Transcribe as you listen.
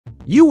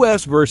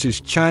U.S. versus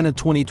China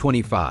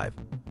 2025.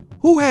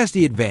 Who has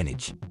the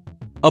advantage?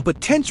 A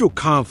potential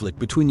conflict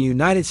between the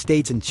United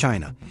States and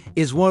China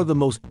is one of the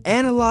most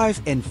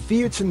analyzed and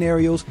feared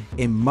scenarios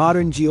in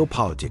modern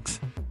geopolitics.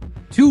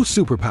 Two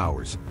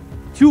superpowers,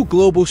 two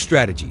global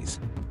strategies.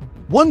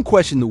 One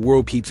question the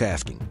world keeps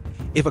asking: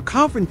 if a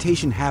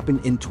confrontation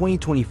happened in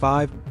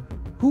 2025,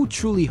 who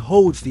truly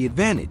holds the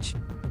advantage?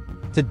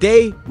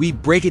 Today, we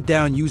break it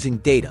down using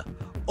data,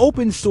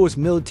 open-source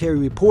military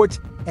reports,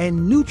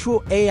 and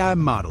neutral AI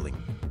modeling.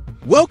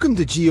 Welcome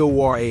to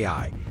GeoWar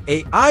AI,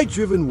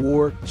 AI-driven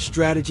war,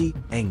 strategy,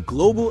 and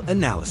global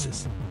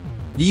analysis.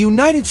 The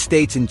United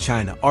States and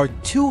China are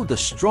two of the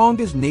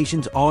strongest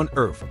nations on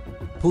Earth,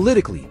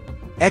 politically,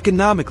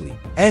 economically,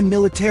 and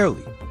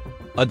militarily.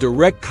 A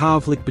direct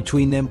conflict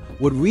between them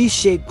would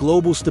reshape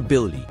global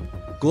stability,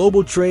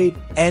 global trade,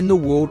 and the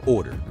world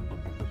order.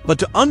 But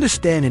to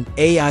understand an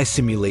AI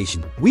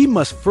simulation, we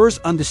must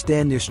first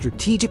understand their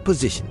strategic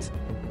positions.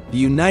 The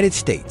United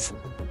States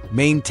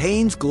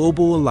maintains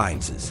global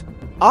alliances,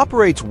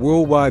 operates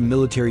worldwide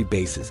military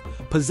bases,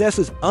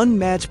 possesses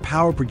unmatched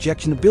power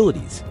projection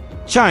abilities.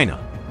 China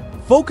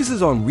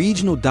focuses on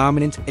regional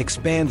dominance,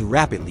 expands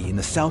rapidly in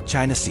the South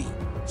China Sea,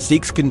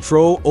 seeks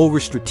control over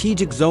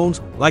strategic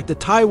zones like the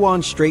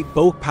Taiwan Strait.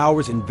 Both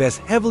powers invest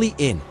heavily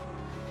in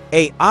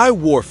AI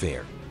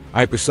warfare,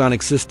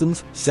 hypersonic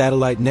systems,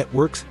 satellite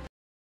networks,